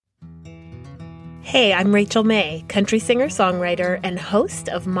Hey, I'm Rachel May, country singer-songwriter and host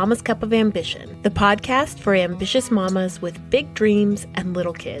of Mama's Cup of Ambition, the podcast for ambitious mamas with big dreams and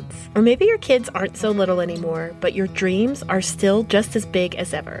little kids. Or maybe your kids aren't so little anymore, but your dreams are still just as big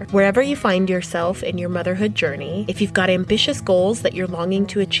as ever. Wherever you find yourself in your motherhood journey, if you've got ambitious goals that you're longing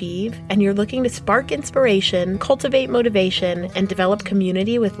to achieve, and you're looking to spark inspiration, cultivate motivation, and develop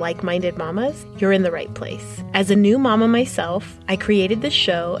community with like-minded mamas, you're in the right place. As a new mama myself, I created this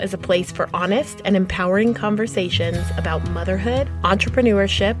show as a place for honest and empowering conversations about motherhood,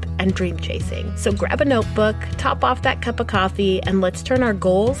 entrepreneurship, and dream chasing. So grab a notebook, top off that cup of coffee, and let's turn our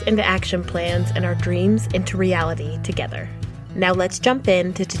goals into action plans and our dreams into reality together. Now let's jump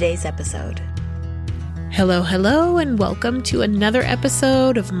into today's episode. Hello, and welcome to another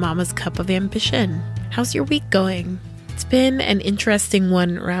episode of Mama's Cup of Ambition. How's your week going? It's been an interesting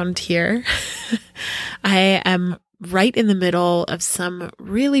one around here. I am right in the middle of some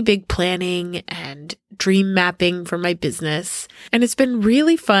really big planning and dream mapping for my business. And it's been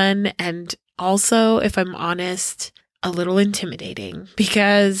really fun and also, if I'm honest, a little intimidating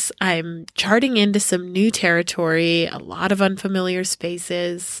because I'm charting into some new territory, a lot of unfamiliar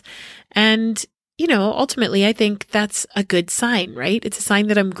spaces. And ultimately, I think that's a good sign, right? It's a sign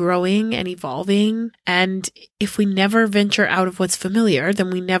that I'm growing and evolving. And if we never venture out of what's familiar,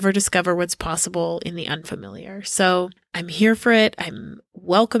 then we never discover what's possible in the unfamiliar. So I'm here for it. I'm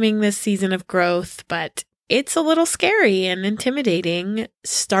welcoming this season of growth, but it's a little scary and intimidating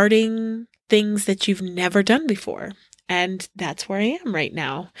starting things that you've never done before. And that's where I am right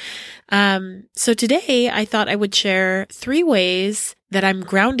now. So today I thought I would share 3 ways that I'm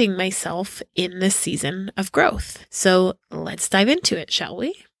grounding myself in this season of growth. So let's dive into it, shall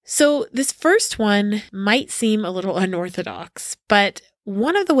we? So this first one might seem a little unorthodox, but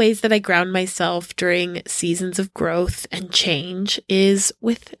one of the ways that I ground myself during seasons of growth and change is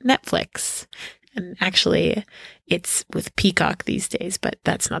with Netflix. And actually, it's with Peacock these days, but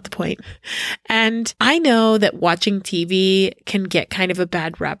that's not the point. And I know that watching TV can get kind of a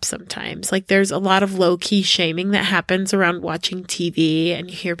bad rep sometimes. Like there's a lot of low-key shaming that happens around watching TV, and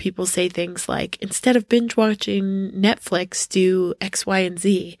you hear people say things like, instead of binge watching Netflix, do X, Y, and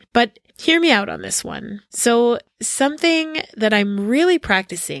Z. But hear me out on this one. So something that I'm really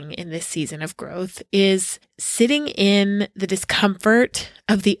practicing in this season of growth is sitting in the discomfort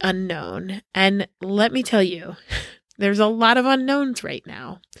of the unknown. And let me tell you, there's a lot of unknowns right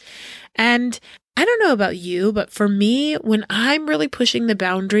now. And I don't know about you, but for me, when I'm really pushing the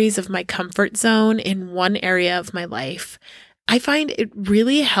boundaries of my comfort zone in one area of my life, I find it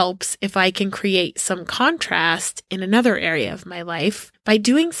really helps if I can create some contrast in another area of my life by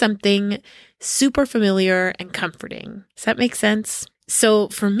doing something super familiar and comforting. Does that make sense? So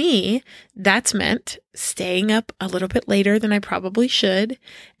for me, that's meant staying up a little bit later than I probably should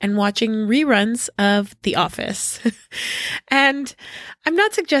and watching reruns of The Office. And I'm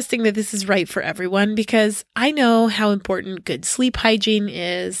not suggesting that this is right for everyone because I know how important good sleep hygiene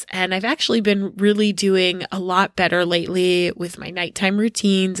is. And I've actually been really doing a lot better lately with my nighttime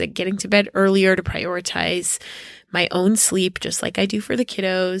routines and getting to bed earlier to prioritize my own sleep, just like I do for the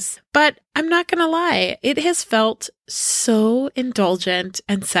kiddos. But I'm not going to lie, it has felt so indulgent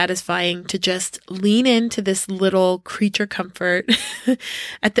and satisfying to just lean into this little creature comfort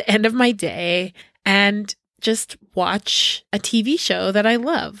at the end of my day and just watch a TV show that I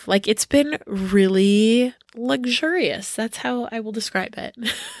love. Like it's been really luxurious. That's how I will describe it.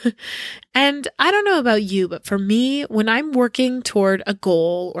 And I don't know about you, but for me, when I'm working toward a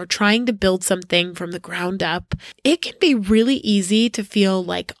goal or trying to build something from the ground up, it can be really easy to feel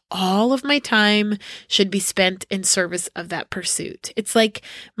like all of my time should be spent in service of that pursuit. It's like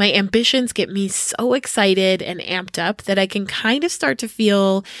my ambitions get me so excited and amped up that I can kind of start to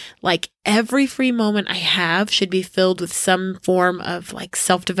feel like every free moment I have should be filled with some form of like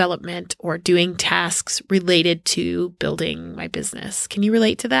self-development or doing tasks related to building my business. Can you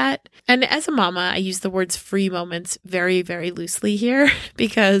relate to that? And as a mama, I use the words free moments very, very loosely here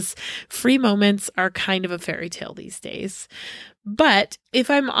because free moments are kind of a fairy tale these days. But if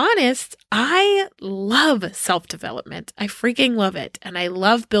I'm honest, I love self-development. I freaking love it. And I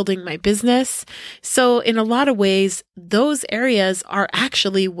love building my business. So in a lot of ways, those areas are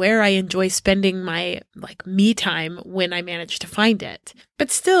actually where I enjoy spending my me time when I manage to find it.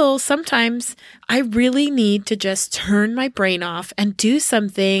 But still, sometimes I really need to just turn my brain off and do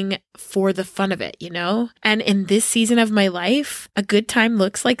something for the fun of it, you know? And in this season of my life, a good time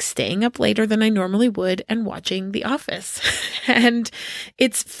looks like staying up later than I normally would and watching The Office. And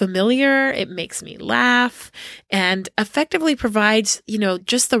it's familiar, it makes me laugh, and effectively provides,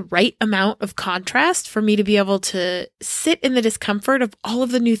 just the right amount of contrast for me to be able to sit in the discomfort of all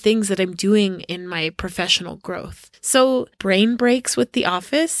of the new things that I'm doing in my professional growth. So brain breaks with The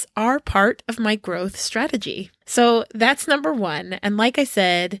Office are part of my growth strategy. So that's number one. And like I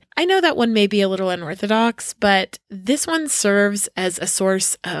said, I know that one may be a little unorthodox, but this one serves as a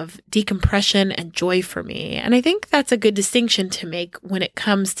source of decompression and joy for me. And I think that's a good distinction to make when it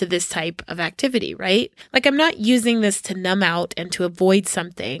comes to this type of activity, right? Like I'm not using this to numb out and to avoid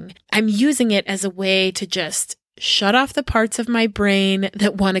something. I'm using it as a way to just shut off the parts of my brain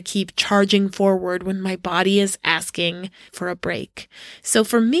that want to keep charging forward when my body is asking for a break. So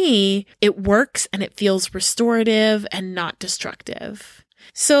for me, it works and it feels restorative and not destructive.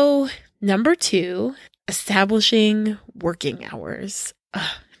 So number 2, establishing working hours.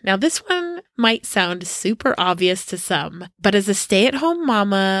 Now, this one might sound super obvious to some, but as a stay-at-home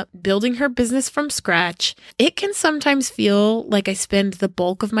mama building her business from scratch, it can sometimes feel like I spend the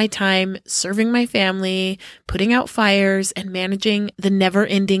bulk of my time serving my family, putting out fires, and managing the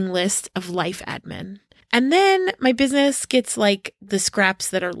never-ending list of life admin. And then my business gets like the scraps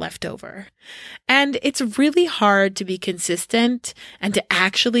that are left over. And it's really hard to be consistent and to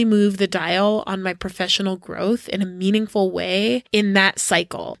actually move the dial on my professional growth in a meaningful way in that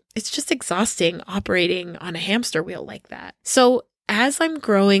cycle. It's just exhausting operating on a hamster wheel like that. So as I'm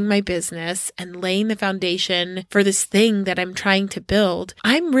growing my business and laying the foundation for this thing that I'm trying to build,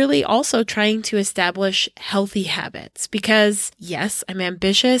 I'm really also trying to establish healthy habits because, yes, I'm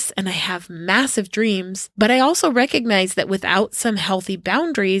ambitious and I have massive dreams, but I also recognize that without some healthy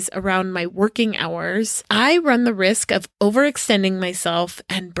boundaries around my working hours, I run the risk of overextending myself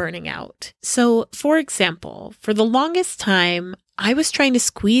and burning out. So, for example, for the longest time, I was trying to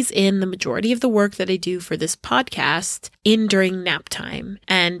squeeze in the majority of the work that I do for this podcast in during nap time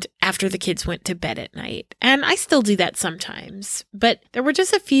and after the kids went to bed at night. And I still do that sometimes, but there were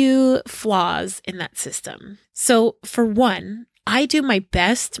just a few flaws in that system. So for one, I do my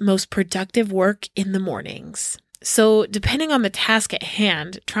best, most productive work in the mornings. So depending on the task at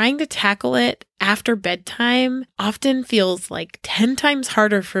hand, trying to tackle it after bedtime often feels like 10 times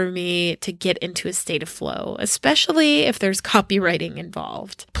harder for me to get into a state of flow, especially if there's copywriting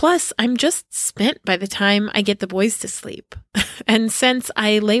involved. Plus, I'm just spent by the time I get the boys to sleep. And since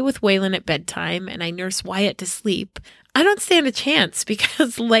I lay with Waylon at bedtime and I nurse Wyatt to sleep, I don't stand a chance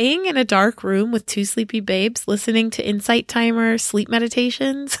because laying in a dark room with 2 sleepy babes listening to Insight Timer sleep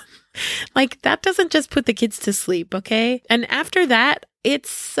meditations, like that doesn't just put the kids to sleep, okay? And after that,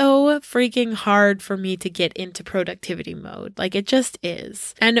 it's so freaking hard for me to get into productivity mode. Like it just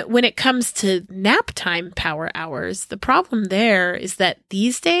is. And when it comes to nap time power hours, the problem there is that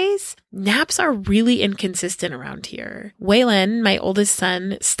these days, naps are really inconsistent around here. Waylon, my oldest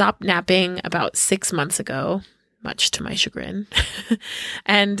son, stopped napping about 6 months ago, much to my chagrin.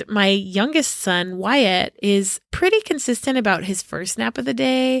 And my youngest son, Wyatt, is pretty consistent about his first nap of the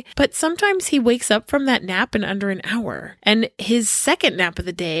day, but sometimes he wakes up from that nap in under an hour. And his second nap of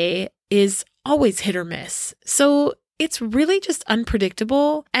the day is always hit or miss. So it's really just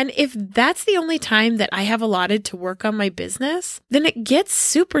unpredictable. And if that's the only time that I have allotted to work on my business, then it gets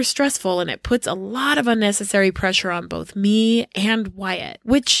super stressful and it puts a lot of unnecessary pressure on both me and Wyatt,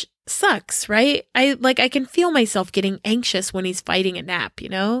 which sucks, right? I can feel myself getting anxious when he's fighting a nap, you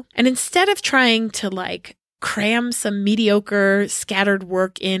know? And instead of trying to cram some mediocre scattered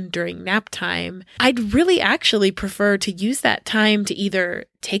work in during nap time, I'd really actually prefer to use that time to either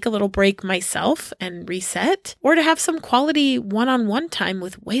take a little break myself and reset, or to have some quality one-on-one time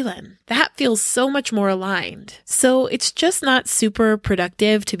with Waylon. That feels so much more aligned. So it's just not super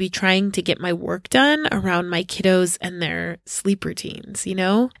productive to be trying to get my work done around my kiddos and their sleep routines, you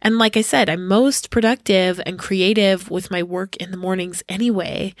know? And like I said, I'm most productive and creative with my work in the mornings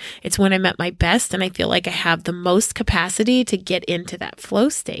anyway. It's when I'm at my best and I feel like I have the most capacity to get into that flow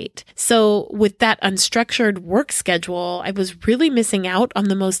state. So with that unstructured work schedule, I was really missing out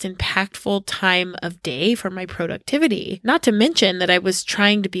on the most impactful time of day for my productivity. Not to mention that I was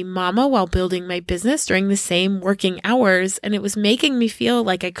trying to be mama while building my business during the same working hours, and it was making me feel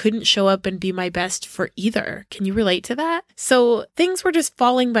like I couldn't show up and be my best for either. Can you relate to that? So things were just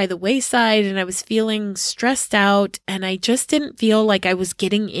falling by the wayside and I was feeling stressed out, and I just didn't feel like I was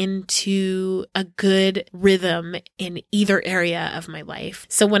getting into a good rhythm in either area of my life.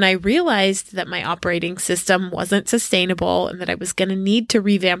 So when I realized that my operating system wasn't sustainable and that I was going to need to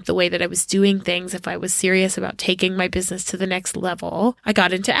revamp the way that I was doing things if I was serious about taking my business to the next level, I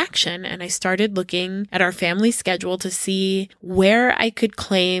got into action and I started looking at our family schedule to see where I could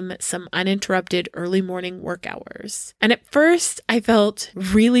claim some uninterrupted early morning work hours. And at first, I felt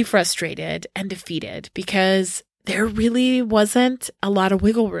really frustrated and defeated because there really wasn't a lot of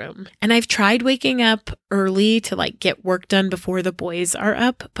wiggle room. And I've tried waking up early to get work done before the boys are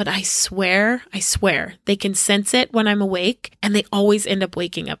up, but I swear, they can sense it when I'm awake and they always end up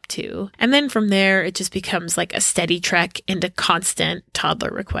waking up too. And then from there, it just becomes like a steady trek into constant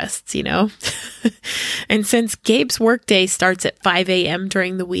toddler requests, And since Gabe's workday starts at 5 a.m.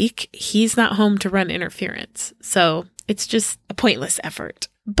 during the week, he's not home to run interference. So it's just a pointless effort.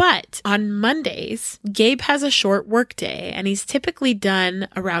 But on Mondays, Gabe has a short work day and he's typically done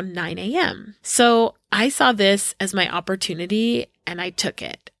around 9 a.m. So I saw this as my opportunity and I took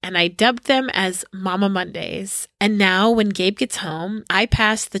it. And I dubbed them as Mama Mondays. And now when Gabe gets home, I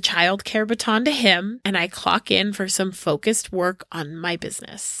pass the childcare baton to him and I clock in for some focused work on my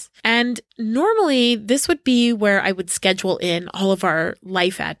business. And normally this would be where I would schedule in all of our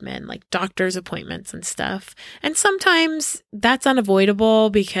life admin, like doctor's appointments and stuff. And sometimes that's unavoidable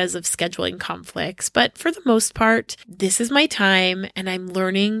because of scheduling conflicts. But for the most part, this is my time and I'm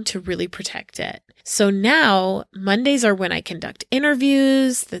learning to really protect it. So now Mondays are when I conduct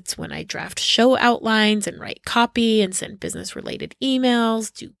interviews. That's when I draft show outlines and write copy and send business related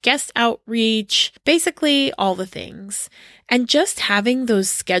emails, do guest outreach, basically all the things. And just having those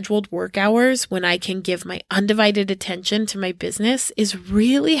scheduled work hours when I can give my undivided attention to my business is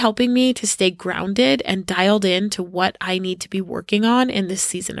really helping me to stay grounded and dialed in to what I need to be working on in this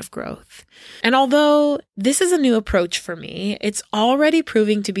season of growth. And although this is a new approach for me, it's already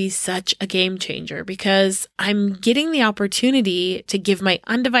proving to be such a game changer because I'm getting the opportunity to give my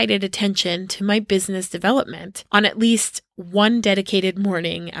undivided attention to my business development on at least one dedicated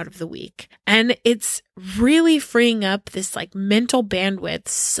morning out of the week. And it's really freeing up this mental bandwidth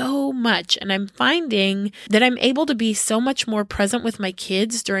so much. And I'm finding that I'm able to be so much more present with my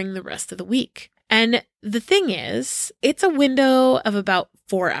kids during the rest of the week. And the thing is, it's a window of about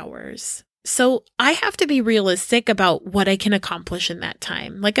 4 hours. So I have to be realistic about what I can accomplish in that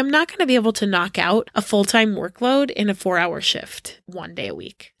time. I'm not going to be able to knock out a full-time workload in a 4-hour shift one day a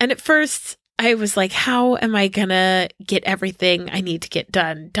week. And at first, I was like, how am I going to get everything I need to get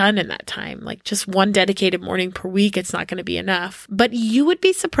done in that time? Just one dedicated morning per week, it's not going to be enough. But you would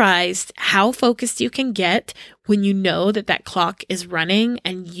be surprised how focused you can get when you know that clock is running,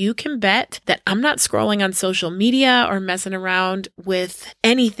 and you can bet that I'm not scrolling on social media or messing around with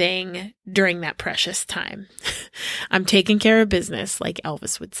anything during that precious time. I'm taking care of business, like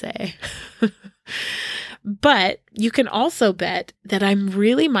Elvis would say. But you can also bet that I'm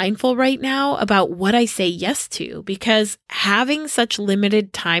really mindful right now about what I say yes to, because having such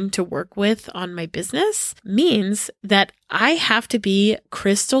limited time to work with on my business means that I have to be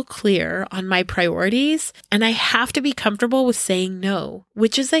crystal clear on my priorities and I have to be comfortable with saying no,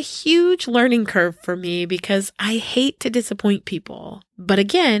 which is a huge learning curve for me because I hate to disappoint people. But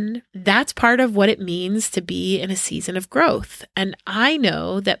again, that's part of what it means to be in a season of growth. And I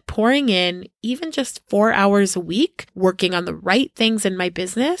know that pouring in even just 4 hours a week, working on the right things in my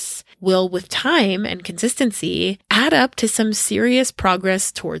business will, with time and consistency, add up to some serious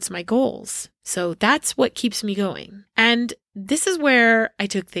progress towards my goals. So that's what keeps me going. And this is where I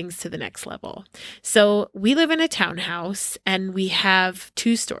took things to the next level. So we live in a townhouse and we have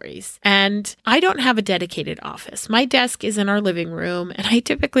 2 stories, and I don't have a dedicated office. My desk is in our living room and I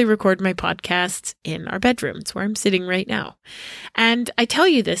typically record my podcasts in our bedrooms where I'm sitting right now. And I tell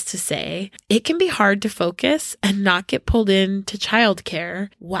you this to say it can be hard to focus and not get pulled into childcare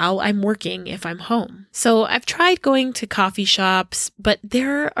while I'm working if I'm home. So I've tried going to coffee shops, but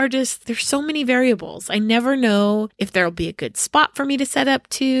there's so many variables. I never know if there'll be a good spot for me to set up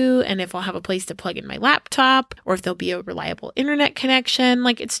to, and if I'll have a place to plug in my laptop, or if there'll be a reliable internet connection.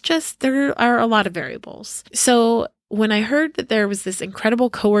 There are a lot of variables. So when I heard that there was this incredible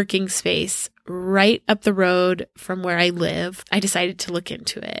co-working space right up the road from where I live, I decided to look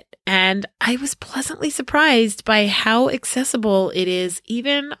into it. And I was pleasantly surprised by how accessible it is,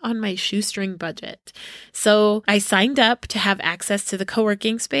 even on my shoestring budget. So I signed up to have access to the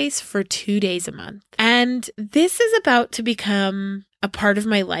co-working space for 2 days a month. And this is about to become a part of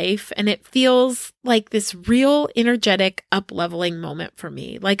my life, and it feels like this real energetic up-leveling moment for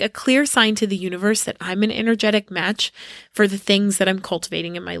me, like a clear sign to the universe that I'm an energetic match for the things that I'm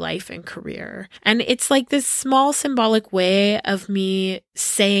cultivating in my life and career. And it's like this small symbolic way of me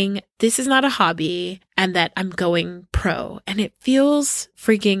saying this is not a hobby and that I'm going pro. And it feels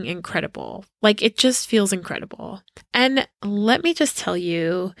freaking incredible. Like, it just feels incredible. And let me just tell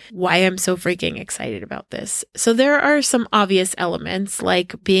you why I'm so freaking excited about this. So there are some obvious elements,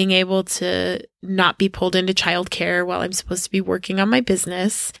 like being able to not be pulled into childcare while I'm supposed to be working on my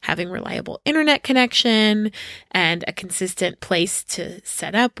business, having reliable internet connection, and a consistent place to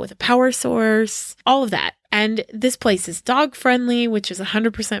set up with a power source, all of that. And this place is dog friendly, which is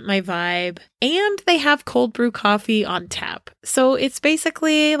 100% my vibe. And they have cold brew coffee on tap. So it's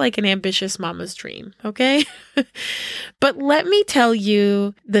basically like an ambitious mama's dream, okay? But let me tell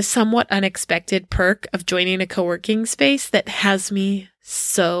you the somewhat unexpected perk of joining a co-working space that has me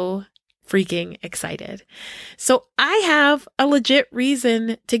so freaking excited. So I have a legit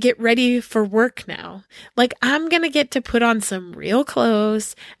reason to get ready for work now. Like, I'm going to get to put on some real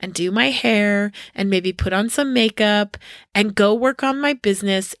clothes and do my hair and maybe put on some makeup and go work on my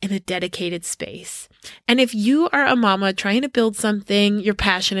business in a dedicated space. And if you are a mama trying to build something you're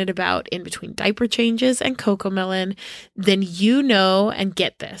passionate about in between diaper changes and CoComelon, then you know and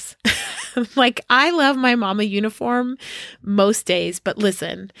get this. Like, I love my mama uniform most days, but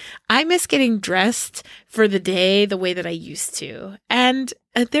listen, I miss getting dressed for the day the way that I used to. And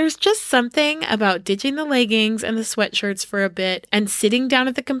there's just something about ditching the leggings and the sweatshirts for a bit and sitting down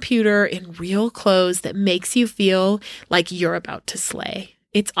at the computer in real clothes that makes you feel like you're about to slay.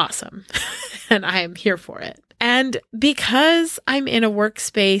 It's awesome. And I am here for it. And because I'm in a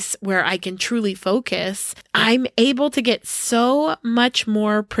workspace where I can truly focus, I'm able to get so much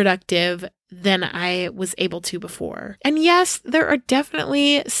more productive than I was able to before. And yes, there are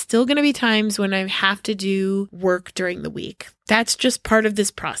definitely still going to be times when I have to do work during the week. That's just part of this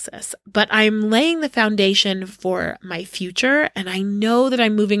process. But I'm laying the foundation for my future, and I know that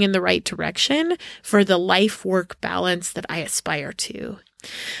I'm moving in the right direction for the life-work balance that I aspire to.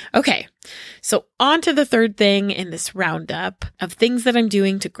 Okay, so on to the third thing in this roundup of things that I'm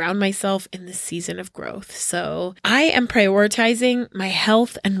doing to ground myself in this season of growth. So I am prioritizing my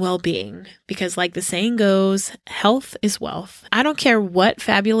health and well-being because, like the saying goes, health is wealth. I don't care what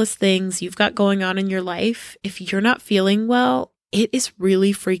fabulous things you've got going on in your life. If you're not feeling well, it is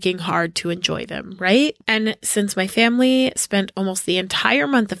really freaking hard to enjoy them, right? And since my family spent almost the entire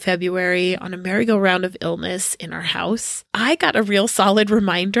month of February on a merry-go-round of illness in our house, I got a real solid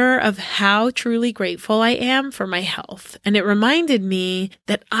reminder of how truly grateful I am for my health. And it reminded me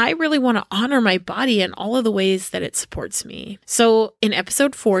that I really want to honor my body in all of the ways that it supports me. So in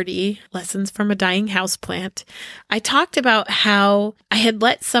episode 40, Lessons from a Dying Houseplant, I talked about how I had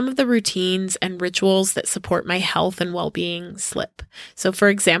let some of the routines and rituals that support my health and well-being slip. So for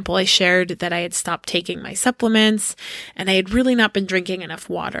example, I shared that I had stopped taking my supplements and I had really not been drinking enough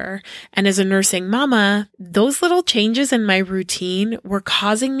water. And as a nursing mama, those little changes in my routine were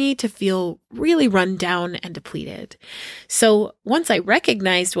causing me to feel really run down and depleted. So once I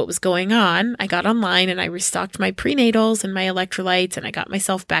recognized what was going on, I got online and I restocked my prenatals and my electrolytes and I got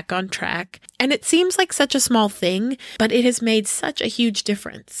myself back on track. And it seems like such a small thing, but it has made such a huge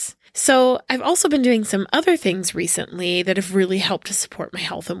difference. So I've also been doing some other things recently that have really helped to support my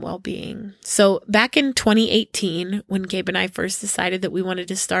health and well-being. So back in 2018, when Gabe and I first decided that we wanted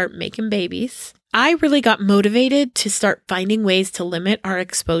to start making babies, I really got motivated to start finding ways to limit our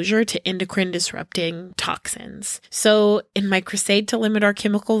exposure to endocrine disrupting toxins. So in my crusade to limit our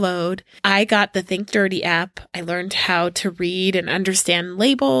chemical load, I got the Think Dirty app. I learned how to read and understand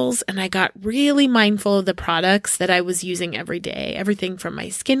labels, and I got really mindful of the products that I was using every day. Everything from my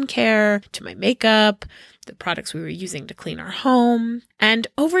skincare to my makeup, the products we were using to clean our home. And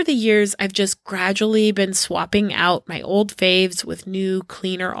over the years, I've just gradually been swapping out my old faves with new,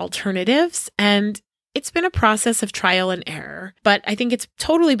 cleaner alternatives. And it's been a process of trial and error, but I think it's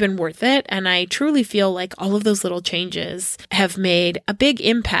totally been worth it. And I truly feel like all of those little changes have made a big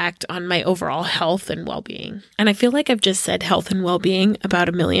impact on my overall health and well-being. And I feel like I've just said health and well-being about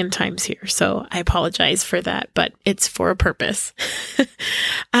 1 million times here. So I apologize for that, but it's for a purpose.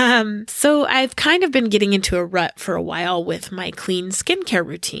 So I've kind of been getting into a rut for a while with my clean skincare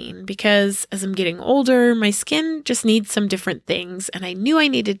routine because as I'm getting older, my skin just needs some different things. And I knew I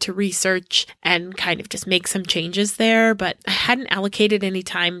needed to research and kind of just make some changes there, but I hadn't allocated any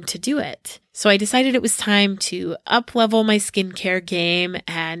time to do it. So I decided it was time to up-level my skincare game,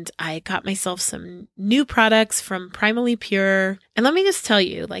 and I got myself some new products from Primally Pure. And let me just tell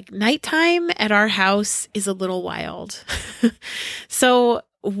you, like, nighttime at our house is a little wild. So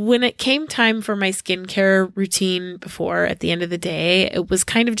when it came time for my skincare routine before at the end of the day, it was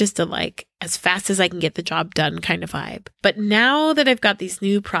kind of just a like as fast as I can get the job done kind of vibe. But now that I've got these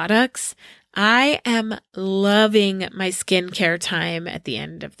new products, I am loving my skincare time at the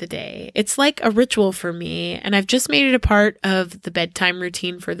end of the day. It's like a ritual for me, and I've just made it a part of the bedtime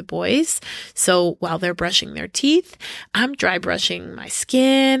routine for the boys. So while they're brushing their teeth, I'm dry brushing my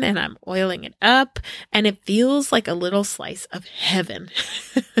skin and I'm oiling it up, and it feels like a little slice of heaven.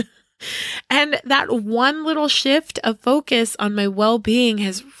 And that one little shift of focus on my well-being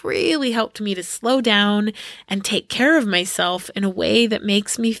has really helped me to slow down and take care of myself in a way that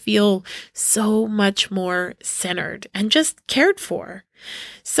makes me feel so much more centered and just cared for.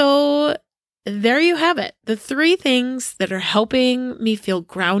 So there you have it, the 3 things that are helping me feel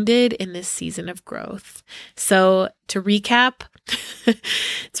grounded in this season of growth. So to recap,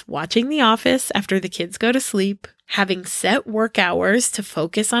 it's watching The Office after the kids go to sleep, having set work hours to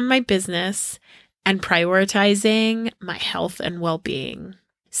focus on my business, and prioritizing my health and well-being.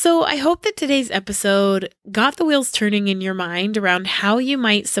 So I hope that today's episode got the wheels turning in your mind around how you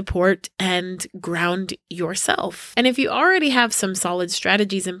might support and ground yourself. And if you already have some solid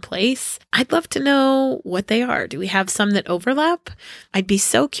strategies in place, I'd love to know what they are. Do we have some that overlap? I'd be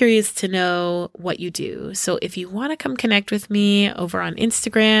so curious to know what you do. So if you want to come connect with me over on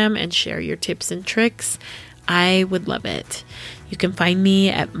Instagram and share your tips and tricks, I would love it. You can find me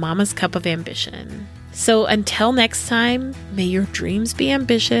at Mama's Cup of Ambition. So until next time, may your dreams be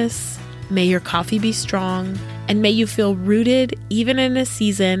ambitious, may your coffee be strong, and may you feel rooted even in a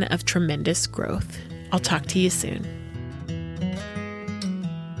season of tremendous growth. I'll talk to you soon.